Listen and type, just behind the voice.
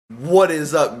What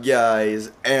is up,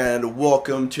 guys, and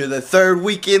welcome to the third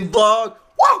weekend vlog.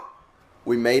 Woo!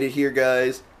 We made it here,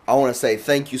 guys. I want to say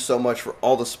thank you so much for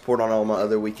all the support on all my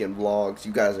other weekend vlogs.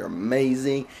 You guys are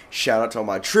amazing. Shout out to all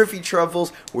my Triffy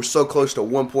Truffles. We're so close to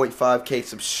 1.5k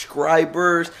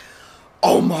subscribers.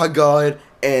 Oh my god.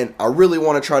 And I really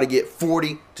want to try to get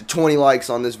 40 to 20 likes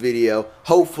on this video.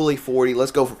 Hopefully 40.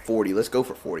 Let's go for 40. Let's go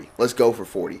for 40. Let's go for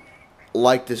 40.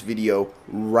 Like this video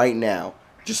right now.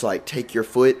 Just like take your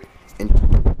foot and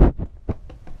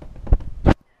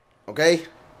okay,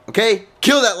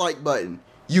 kill that like button.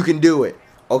 You can do it.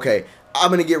 Okay, I'm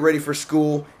gonna get ready for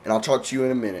school and I'll talk to you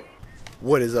in a minute.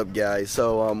 What is up, guys?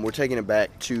 So we're taking it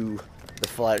back to the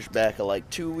flashback of like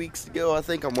 2 weeks ago. I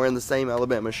think I'm wearing the same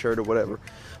Alabama shirt or whatever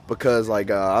because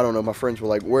like I don't know, my friends were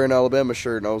like, wear an Alabama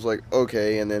shirt, and I was like,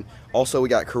 okay. And then also we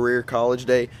got career college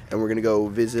day and we're gonna go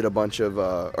visit a bunch of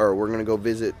we're gonna go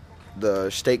visit the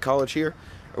state college here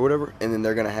or whatever, and then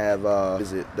they're gonna have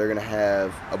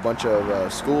a bunch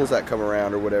of schools that come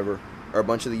around or whatever, or a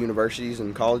bunch of the universities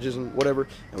and colleges and whatever,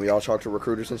 and we all talk to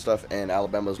recruiters and stuff, and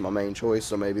Alabama's my main choice,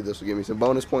 so maybe this will give me some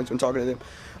bonus points when talking to them.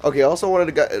 Okay, I also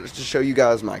wanted to show you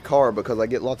guys my car because I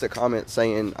get lots of comments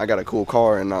saying I got a cool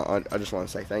car, and I just want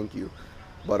to say thank you.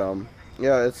 But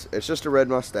yeah, it's just a red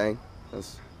Mustang.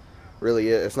 That's really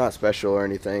it. It's not special or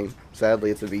anything. Sadly,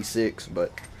 it's a V6,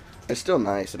 but it's still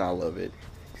nice and I love it.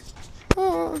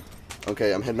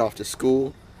 Okay, I'm heading off to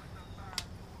school.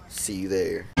 See you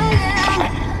there.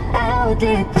 What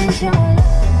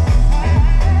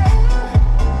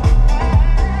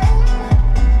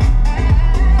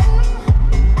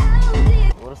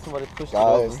if somebody pushed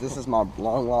Guys, this is my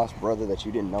long lost brother that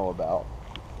you didn't know about.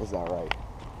 Is that right?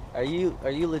 Are you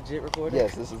legit recording?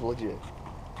 Yes, this is legit.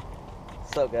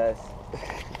 What's up, guys?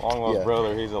 Long lost Yeah.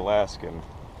 brother, he's Alaskan.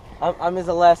 I'm his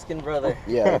Alaskan brother.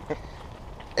 Yeah.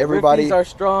 Everybody Riffies are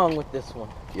strong with this one.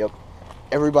 Yep.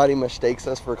 Everybody mistakes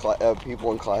us for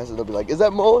people in classes. They'll be like, is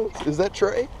that Mullins? Is that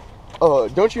Trey?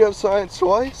 Don't you have science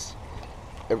twice?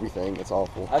 Everything. It's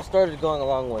awful. I've started going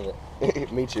along with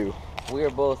it. Me too. We are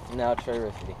both now Trey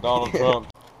Riffy. Donald Trump.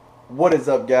 What is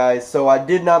up, guys? So I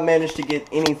did not manage to get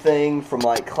anything from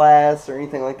like class or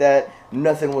anything like that.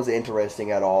 Nothing was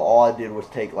interesting at all. All I did was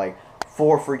take like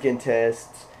 4 freaking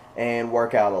tests and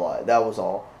work out a lot. That was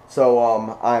all. So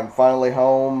I'm finally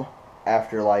home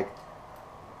after like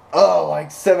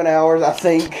 7 hours, I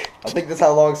think. I think that's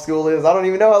how long school is. I don't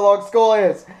even know how long school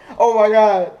is. Oh my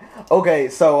god. Okay,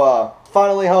 so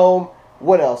finally home.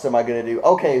 What else am I gonna do?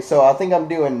 Okay, so I think I'm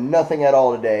doing nothing at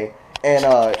all today. And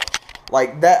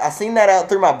like that, I seen that out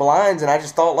through my blinds, and I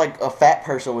just thought like a fat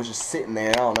person was just sitting there.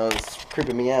 I don't know, it's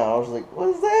creeping me out. I was like, what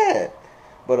is that?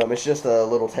 But it's just a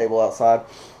little table outside.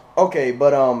 Okay,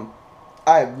 but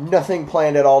I have nothing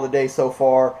planned at all today so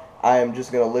far. I am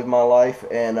just gonna live my life,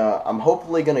 and I'm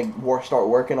hopefully gonna start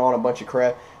working on a bunch of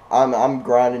crap. I'm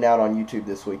grinding out on YouTube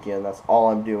this weekend. That's all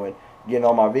I'm doing. Getting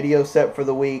all my videos set for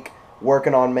the week.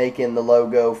 Working on making the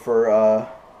logo for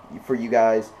you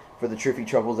guys, for the Triffy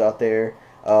Truffles out there.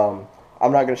 I'm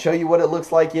not gonna show you what it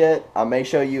looks like yet. I may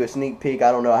show you a sneak peek.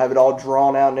 I don't know. I have it all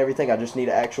drawn out and everything. I just need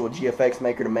an actual GFX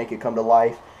maker to make it come to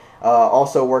life.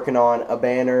 Also working on a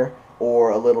banner or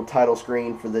a little title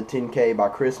screen for the 10K by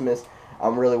Christmas.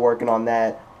 I'm really working on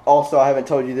that. Also, I haven't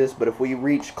told you this, but if we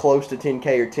reach close to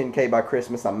 10K or 10K by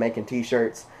Christmas, I'm making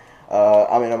t-shirts.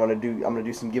 I'm gonna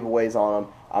do some giveaways on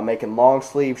them. I'm making long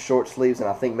sleeves, short sleeves, and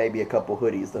I think maybe a couple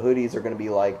hoodies. The hoodies are gonna be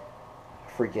like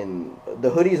freaking. The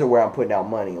hoodies are where I'm putting out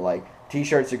money. Like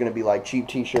t-shirts are gonna be like cheap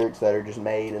t-shirts that are just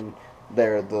made and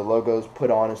the logos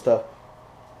put on and stuff.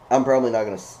 I'm probably not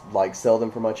gonna like sell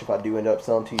them for much if I do end up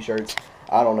selling t-shirts.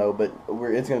 I don't know, but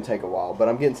it's gonna take a while. But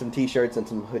I'm getting some t-shirts and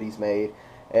some hoodies made,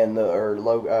 and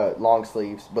long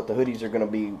sleeves. But the hoodies are gonna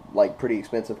be like pretty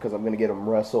expensive because I'm gonna get them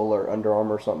Russell or Under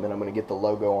Armour or something, and I'm gonna get the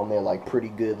logo on there like pretty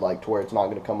good, like to where it's not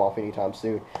gonna come off anytime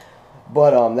soon.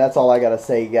 But that's all I gotta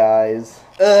say, guys.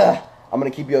 I'm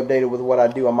gonna keep you updated with what I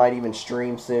do. I might even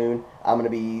stream soon. I am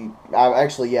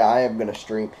gonna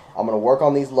stream. I'm gonna work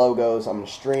on these logos. I'm gonna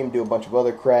stream, do a bunch of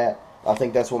other crap. I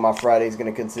think that's what my Friday's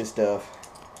gonna consist of.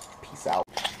 Peace out.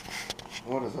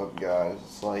 What is up, guys?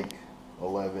 It's like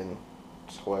 11,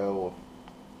 12,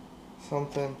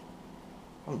 something.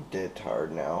 I'm dead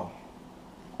tired now.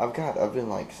 I've been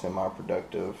like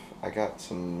semi-productive. I got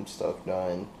some stuff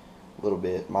done, a little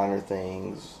bit, minor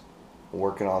things,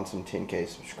 working on some 10K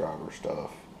subscriber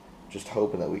stuff. Just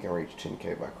hoping that we can reach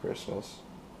 10K by Christmas.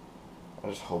 I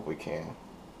just hope we can.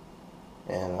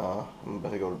 And I'm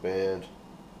about to go to bed.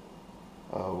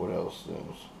 What else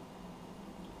is?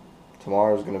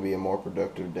 Tomorrow's going to be a more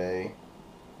productive day.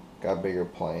 Got bigger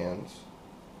plans.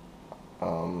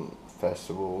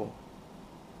 Festival.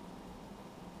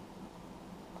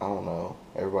 I don't know.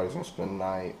 Everybody's gonna spend the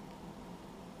night.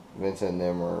 Vincent and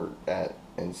them are at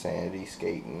Insanity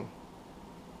skating.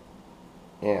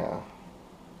 Yeah.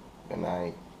 Good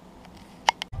night.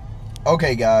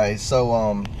 Okay, guys.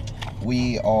 So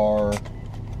we are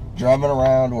driving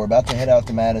around. We're about to head out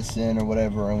to Madison or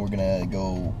whatever, and we're gonna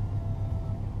go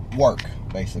work,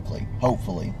 basically.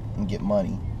 Hopefully, and get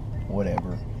money.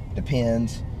 Whatever.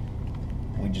 Depends.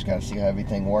 We just gotta see how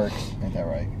everything works. Ain't that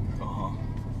right?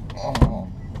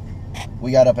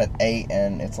 We got up at 8,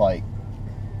 and it's like,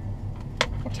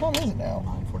 what time is it now?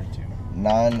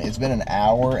 9:42. It's been an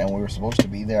hour, and we were supposed to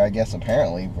be there, I guess,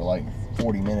 apparently, for like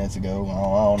 40 minutes ago.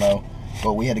 I don't know.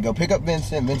 But we had to go pick up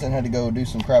Vincent. Vincent had to go do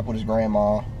some crap with his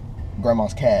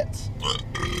grandma's cats.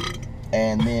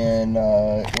 And then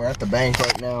we're at the bank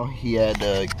right now. He had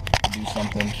to do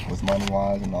something with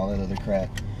money-wise and all that other crap.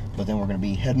 But then we're going to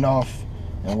be heading off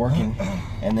and working.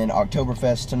 And then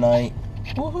Oktoberfest tonight.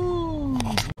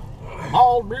 Woohoo!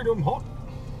 I'll beat 'em hot.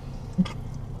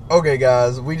 Okay,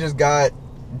 guys, we just got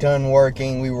done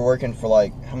working. We were working for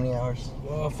like, how many hours?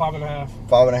 5.5.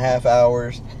 5.5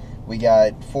 hours. We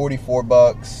got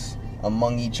 $44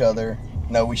 among each other.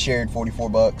 No, we shared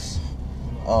 $44.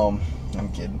 I'm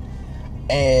kidding.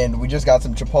 And we just got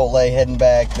some Chipotle heading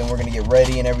back. Then we're gonna get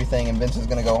ready and everything. And Vincent's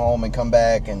gonna go home and come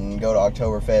back and go to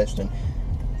Oktoberfest and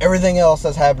everything else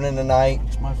that's happening tonight.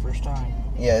 It's my first time.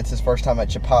 Yeah, it's his first time at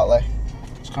Chipotle.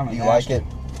 It's kind of Do you like it?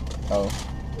 Oh.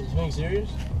 Is this being serious?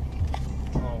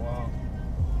 Oh, wow.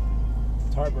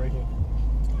 It's heartbreaking.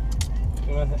 I'm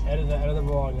going to have to edit that out of the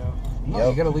vlog now. No, Yep.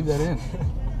 you gotta leave that in.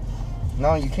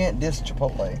 No, you can't diss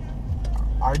Chipotle.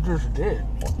 I just did.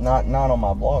 Not on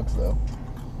my vlogs, though.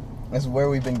 This is where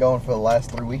we've been going for the last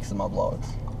 3 weeks of my vlogs.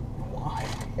 Why?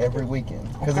 Every weekend.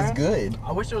 Because Okay. it's good.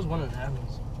 I wish there was one in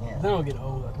Athens. Yeah. Then it'll get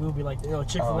old. Like, we'll be like,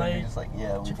 Chick-fil-A. it'd be just like,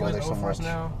 yeah, we go Chick-fil-A's there so old for us much.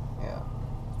 now. Yeah.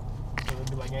 So it'll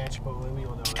be like, yeah, Chipotle, we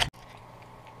go down there.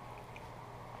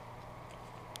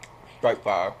 Strike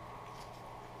 5.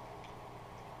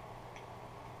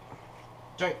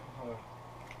 Jake.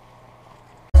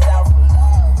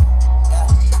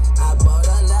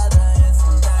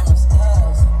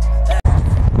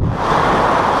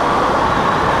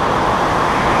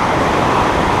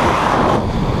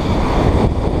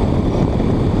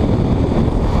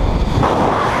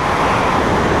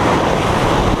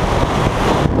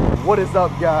 What is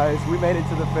up, guys? We made it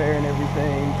to the fair and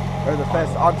everything, or the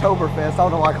fest, Oktoberfest. I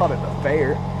don't know why I called it the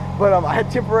fair, but I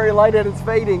had temporary light and it's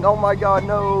fading. Oh my God,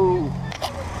 no.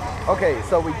 Okay,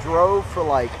 so we drove for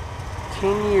like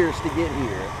 10 years to get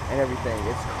here and everything.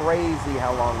 It's crazy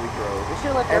how long we drove. We should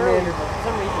have left And earlier, then- but for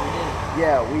some reason we didn't.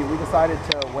 Yeah, we decided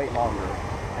to wait longer,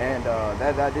 and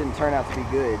that didn't turn out to be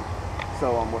good.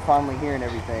 So we're finally here and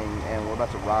everything, and we're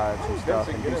about to ride some stuff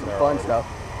and do some fun stuff.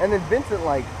 And then Vincent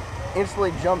like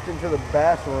instantly jumped into the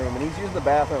bathroom, and he's used the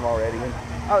bathroom already. And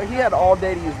he had all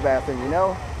day to use the bathroom, you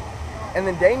know. And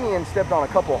then Damien stepped on a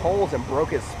couple holes and broke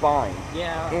his spine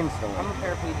Yeah. instantly. I'm a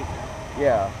paraplegic.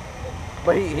 Yeah,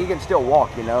 but he can still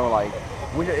walk, you know. Like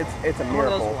it's a I'm one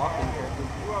of those miracle. walking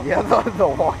paraplecics. Yeah, the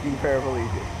walking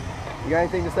paraplegic. You got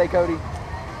anything to say, Cody?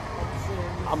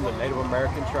 I'm the Native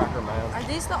American tracker man. Are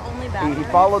these the only He bathrooms?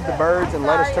 followed the birds and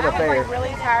led us to the I was fair. like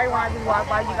really tired when I just walked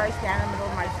by you guys stand in the middle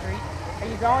of my street. Are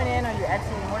you going in? Are you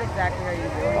exiting? What exactly are you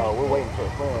doing? Oh, we're waiting for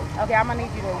a friend. Okay, I'm gonna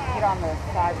need you to get on the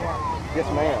sidewalk. Yes,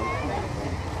 ma'am.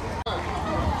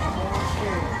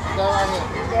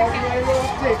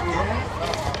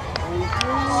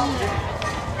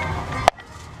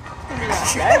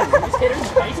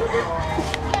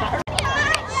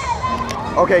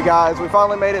 Okay, guys, we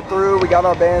finally made it through. We got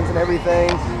our bands and everything.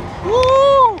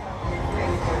 Woo!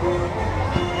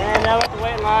 And now we have to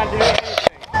wait in line to do anything.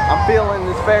 I'm feeling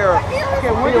this fair.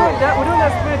 Okay, we're doing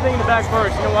that spin thing in the back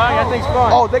first. You know why? That thing's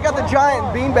fun. Oh, they got the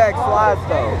giant beanbag slides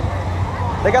though.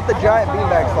 They got the giant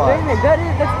beanbag slides.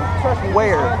 Trust me.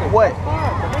 Where? What?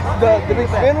 The big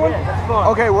spin one? Yeah, that's fun.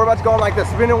 Okay, we're about to go on like the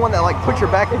spinning one that like puts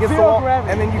your back against the zero wall, gravity.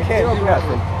 and then you It's can't zero do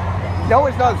gravity. nothing. No,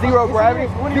 it's not zero gravity.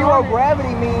 What do you Zero want?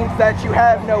 gravity means that you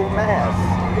have no mass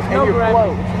and No you gravity.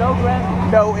 float. It's no gravity.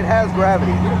 No, it has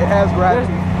gravity. It has gravity.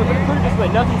 Put it this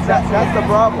way. Nothing straps you That's in. the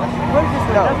problem. Put it this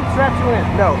way. No. Nothing straps you in.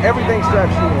 No, everything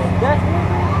straps you in. That's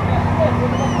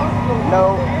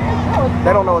No,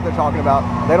 they don't know what they're talking about.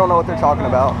 They don't know what they're talking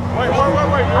about. Wait,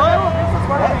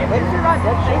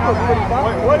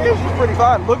 What is she's pretty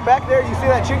fine? Look back there. You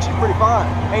see that chick? She's pretty fine,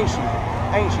 ain't she?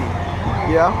 Ain't she?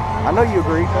 Yeah, I know you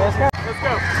agree. Let's go.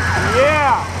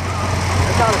 Yeah.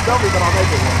 It's not a selfie, but I'll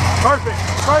make it one. Perfect.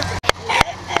 Perfect.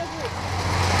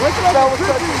 That was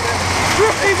such a...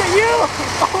 Is it you?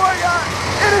 Oh my God!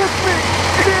 It is me!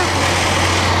 It is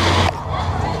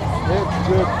me!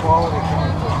 good quality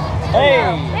content. Hey!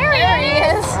 There he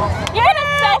is. You're gonna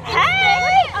selfie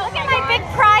stick. Look at my big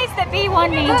prize that B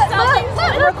won me.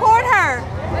 Record her.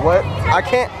 What? I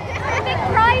can't. My big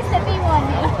prize that B won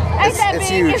me. It's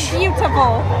huge. It's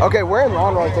beautiful. Okay, we're in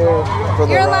line right there for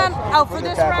the You're in ride. line? Oh, for the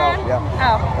this tap ride? out. Yeah.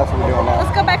 Oh. That's what we're doing now.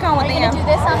 Let's go back on with them. Do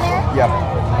this on there? Yeah.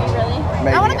 Are you really?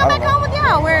 Maybe. I want to go back don't know. on with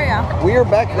y'all. Where are y'all? We are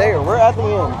back there. We're at the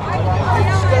end.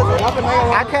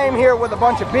 I came here with a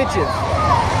bunch of bitches.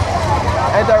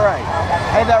 Ain't that right?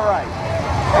 Ain't that right?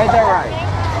 Ain't that right?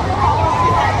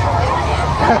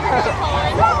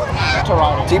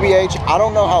 TBH, I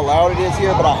don't know how loud it is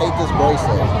here, but I hate this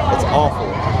bracelet. It's awful.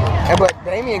 But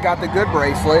Damien got the good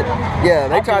bracelet. Yeah,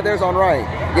 they tied theirs on right.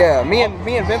 Yeah, me and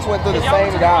Vince went through the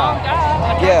same guy.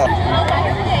 Yeah.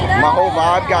 My whole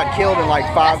vibe got killed in like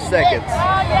 5 seconds.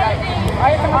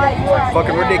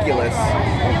 Fucking ridiculous.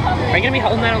 Are you gonna be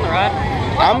holding that on the ride?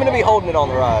 I'm gonna be holding it on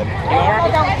the ride. You are?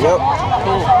 Yep.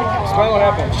 Cool. Explain what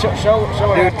happened. Show what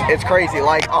Dude, happened. it's crazy.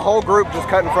 Like a whole group just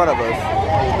cut in front of us.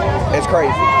 It's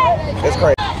crazy. It's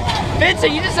crazy.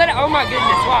 Vincent, you just said, oh my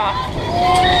goodness, why?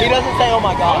 He doesn't say, oh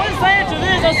my I god. wasn't saying to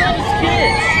this, I said it's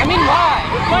kids. I mean, why?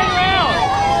 We're playing around.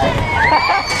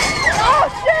 Oh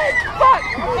shit! Fuck!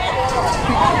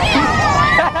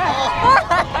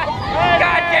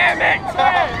 God damn it!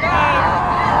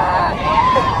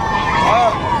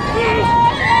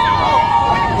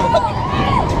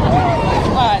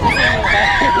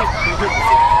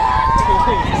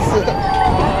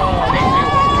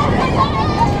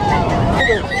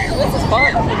 This is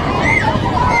fun.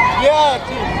 Yeah,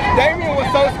 Damien was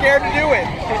so scared to do it.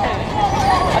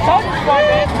 I told you it's fun,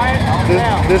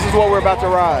 man. This is what we're about to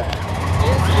ride.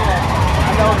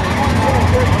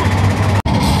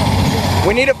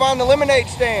 We need to find the lemonade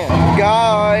stand.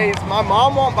 Guys, my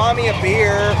mom won't buy me a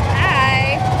beer.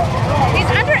 Hi. He's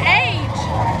underage.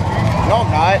 No,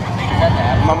 I'm not.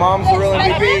 My mom's a real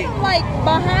MVP. Like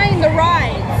behind the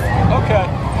rides. Okay.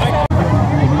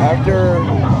 After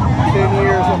 10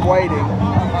 years of waiting,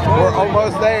 we're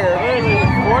almost there. Literally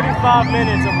 45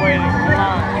 minutes of waiting in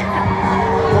line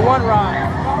for one ride.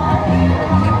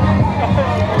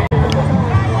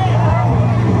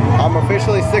 I'm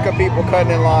officially sick of people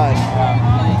cutting in line.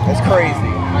 It's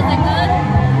crazy.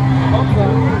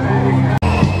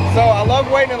 So I love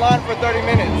waiting in line for 30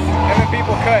 minutes and then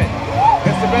people cut.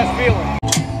 It's the best feeling.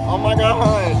 Oh my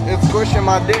god, it's squishing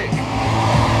my dick.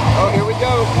 Oh, here we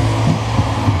go.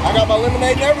 I got my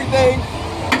lemonade and everything.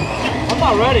 I'm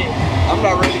not ready. I'm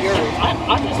not ready either.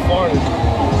 I just farted.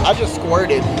 I just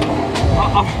squirted.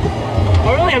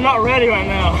 I really am not ready right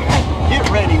now. Get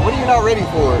ready. What are you not ready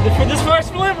for? For this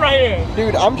first flip right here.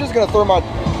 Dude, I'm just gonna throw my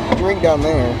drink down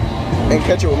there and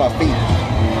catch it with my feet.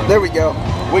 There we go.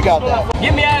 We got that.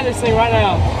 Get me out of this thing right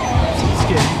now. Just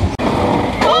kidding.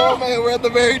 Oh man, we're at the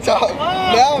very top.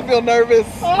 Now I feel nervous.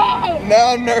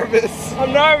 Now I'm nervous.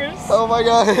 I'm nervous. Oh my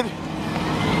god.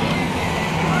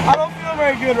 I don't feel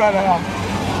very good right now.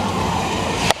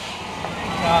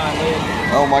 Golly.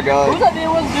 Oh my god. Whose idea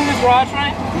was to do this ride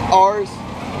train? Ours.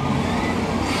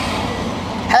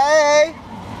 Hey!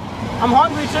 I'm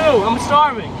hungry too. I'm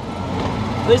starving.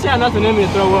 At least I have nothing in me to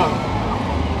throw up.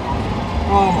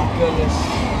 Oh my goodness.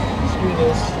 Screw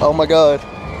this. Oh my god.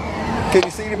 Can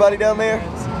you see anybody down there?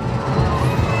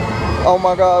 Oh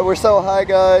my god, we're so high,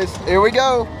 guys. Here we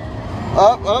go.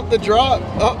 Up the drop.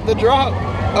 Up the drop.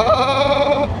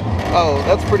 Oh,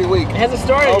 that's pretty weak. It has a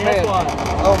story. Oh That's man. why.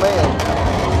 Oh man.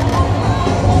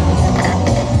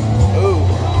 Ooh.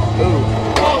 Ooh.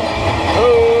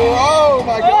 Ooh. Oh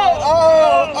my god. Oh.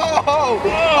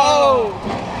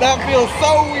 That feels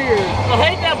so weird. I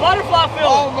hate that butterfly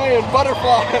feeling. Oh man,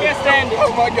 butterfly. I can't stand it.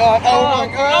 Oh my god. Oh my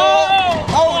god.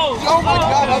 Oh my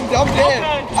god. I'm dead. Okay.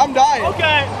 I'm dying.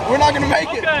 Okay. We're not gonna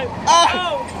make it. Okay.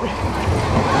 Ah.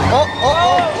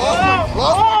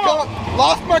 Lost my cup.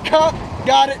 Lost my cup.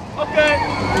 Got it. Okay.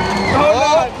 Oh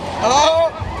god.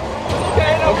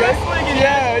 Okay, no, we're swinging.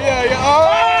 Yeah.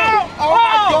 Oh my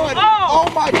god. Oh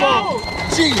my god.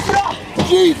 Jesus.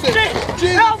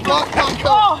 Lost my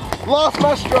cup. Lost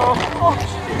my straw. Oh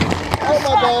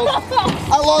my god.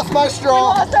 I lost my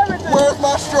straw. lost everything. Where's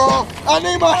my straw? I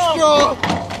need my straw.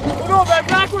 We're going back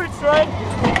backwards, right?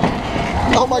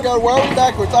 Oh my god, why are we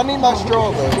backwards? I need my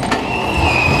straw though.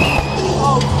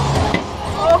 Oh.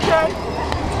 Okay.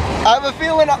 I have a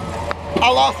feeling I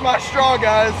lost my straw,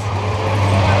 guys.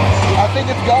 I think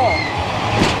it's gone.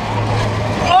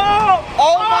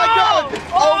 Oh my god!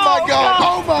 Oh my god!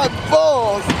 Oh my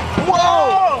balls!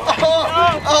 Whoa!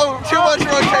 Oh, too much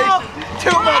rotation.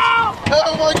 Too much.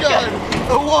 Oh my god!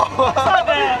 Whoa!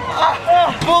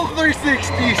 Full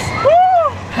 360s.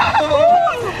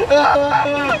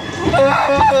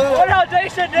 What how They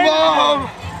said they Mom!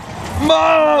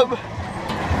 Mom!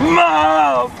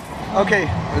 Mom! Okay,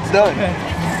 it's done.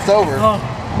 It's over.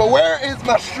 But where is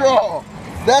my straw?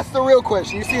 That's the real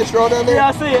question. You see a straw down there? Yeah,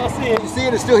 I see it. I see it. You see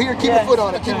it? It's still here? Keep your foot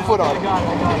on it. Keep your foot on it. I got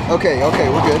it. Okay, okay,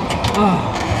 we're good.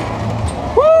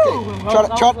 Woo!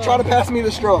 Okay, try to pass me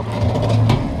the straw. I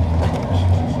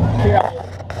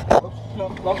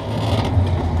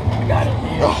got it.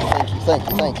 Oh,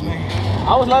 thank you.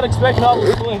 I was not expecting all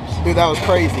those flips. Dude, that was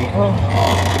crazy.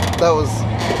 That was,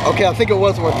 okay, I think it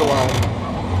was worth the line.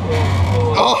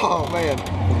 Oh, man.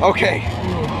 Okay.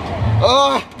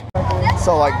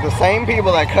 So, like, the same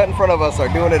people that cut in front of us are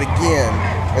doing it again.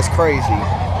 It's crazy.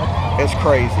 It's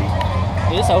crazy.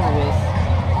 It's over with.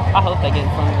 I hope they get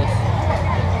in front of us.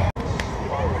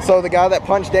 So, the guy that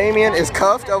punched Damien is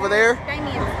cuffed over there.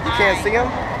 You can't see him?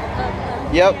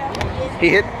 Yep. He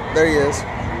hit, there he is.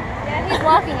 Yeah, he's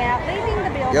walking out, leaving the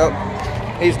building. Yep.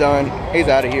 He's done. He's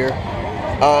out of here.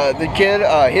 The kid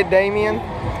hit Damien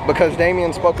because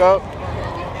Damien spoke up.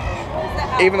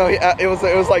 Even though it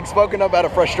was like spoken up out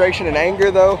of frustration and anger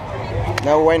though.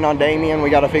 Now we're waiting on Damien. We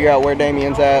got to figure out where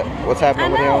Damien's at. What's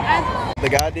happening with him. The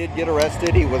guy did get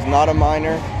arrested. He was not a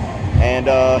minor. And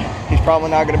he's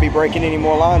probably not going to be breaking any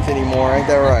more lines anymore. Ain't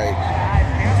that right?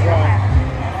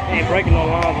 He ain't breaking no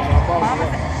lines on my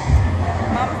problem.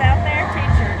 Mama's out there,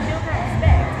 teach your children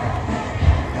respect.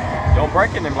 Don't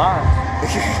break in them lines.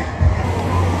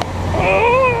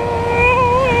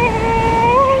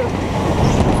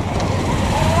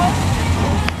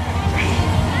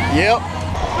 Yep.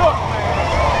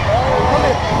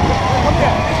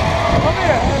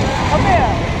 Come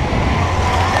here.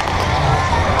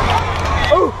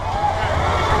 Ooh.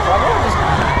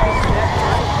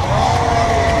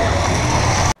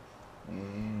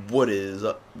 What is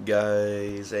up,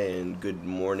 guys, and good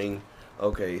morning.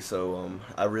 Okay, so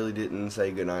I really didn't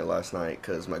say goodnight last night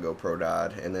because my GoPro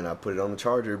died, and then I put it on the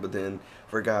charger, but then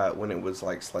forgot when it was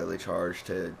like slightly charged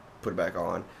to put it back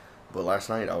on. But last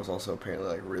night I was also apparently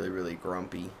like really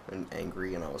grumpy and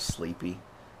angry, and I was sleepy.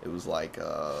 It was like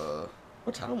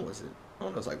what time was it? I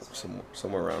don't know, it was like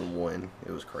somewhere around 1.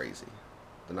 It was crazy.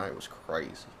 The night was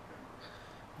crazy.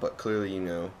 But clearly, you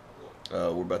know,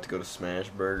 we're about to go to Smash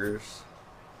Burgers.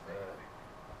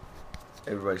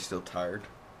 Everybody's still tired.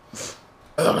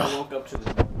 I woke up to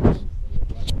the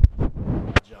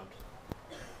jumped.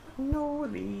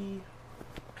 Noli.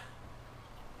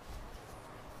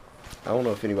 I don't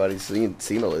know if anybody's seen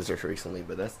the lizards recently,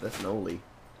 but that's Noli.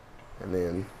 And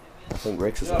then I think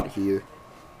Rex is under here.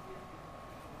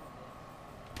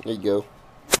 There you go.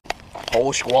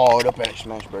 Whole squad up at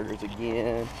Smash Burgers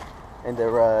again. And they're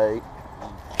right.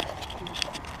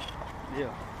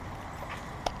 Yeah.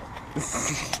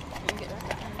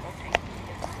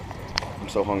 I'm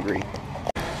so hungry.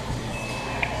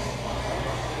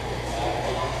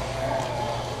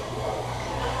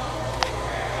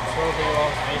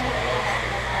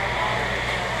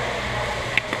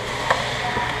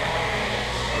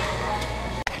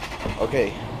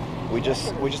 Okay, we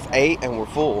just ate and we're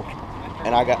full,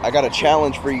 and I got a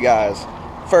challenge for you guys.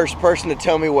 First person to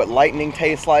tell me what lightning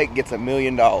tastes like gets $1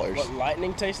 million. What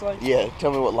lightning tastes like? Yeah,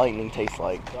 tell me what lightning tastes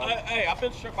like. Hey, I've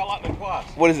been struck by lightning twice.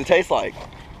 What does it taste like?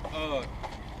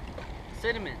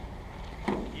 Cinnamon.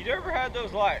 You ever had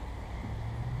those like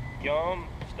gum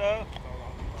stuff?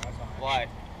 Like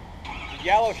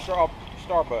yellow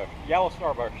Starburst. Yellow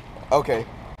Starburst. Okay.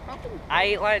 I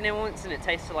ate lightning once and it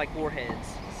tasted like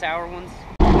warheads. Sour ones.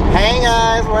 Hey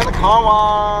guys, we're at the car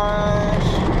wash.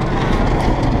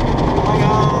 Oh my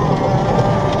god.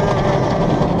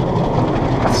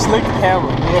 I slicked the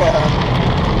camera.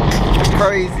 Yeah. It's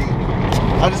crazy.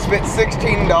 I just spent $16,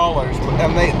 and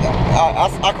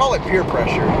I call it peer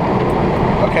pressure.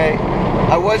 Okay,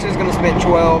 I was just gonna spend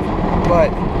 12,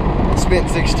 but I spent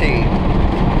 16.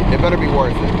 It better be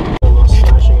worth it.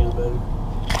 Smashing is better.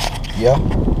 Yeah.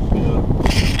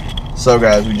 So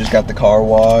guys, we just got the car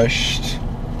washed.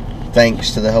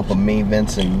 Thanks to the help of me,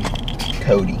 Vince, and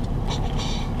Cody.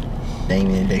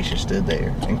 Damien and Dacia stood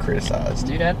there and criticized.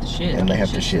 Dude, I have to shit. And they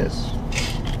have to shit.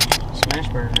 Smash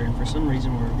Burger, and for some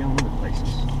reason we're going other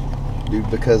places. Dude,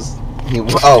 because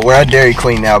we're at Dairy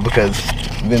Queen now because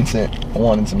Vincent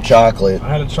wanted some chocolate. I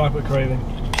had a chocolate craving.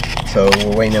 So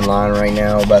we're waiting in line right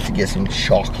now, about to get some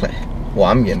chocolate. Well,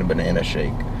 I'm getting a banana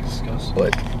shake. Disgusting.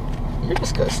 But you're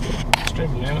disgusting. Straight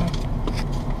banana.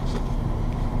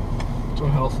 So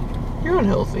unhealthy. You're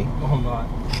unhealthy. No, I'm not.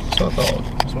 So I thought.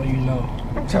 That's why you know.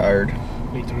 I'm tired.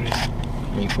 Me 3.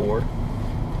 Me 4.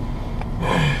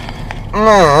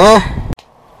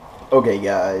 Okay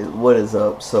guys, what is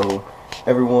up? So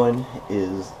everyone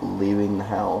is leaving the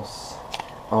house.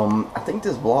 I think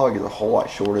this vlog is a whole lot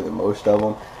shorter than most of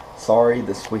them. Sorry,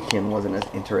 this weekend wasn't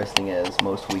as interesting as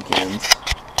most weekends.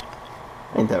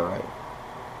 Ain't that right?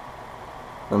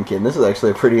 I'm kidding. This is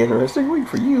actually a pretty interesting week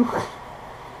for you.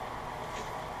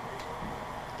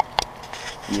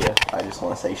 Yeah, I just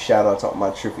want to say shout out to all my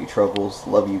Trippy Troubles.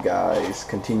 Love you guys.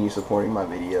 Continue supporting my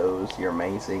videos. You're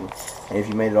amazing. And if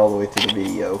you made it all the way through the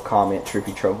video, comment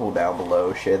Trippy Trouble down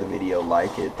below. Share the video,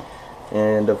 like it.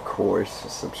 And of course,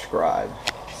 subscribe.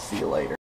 See you later.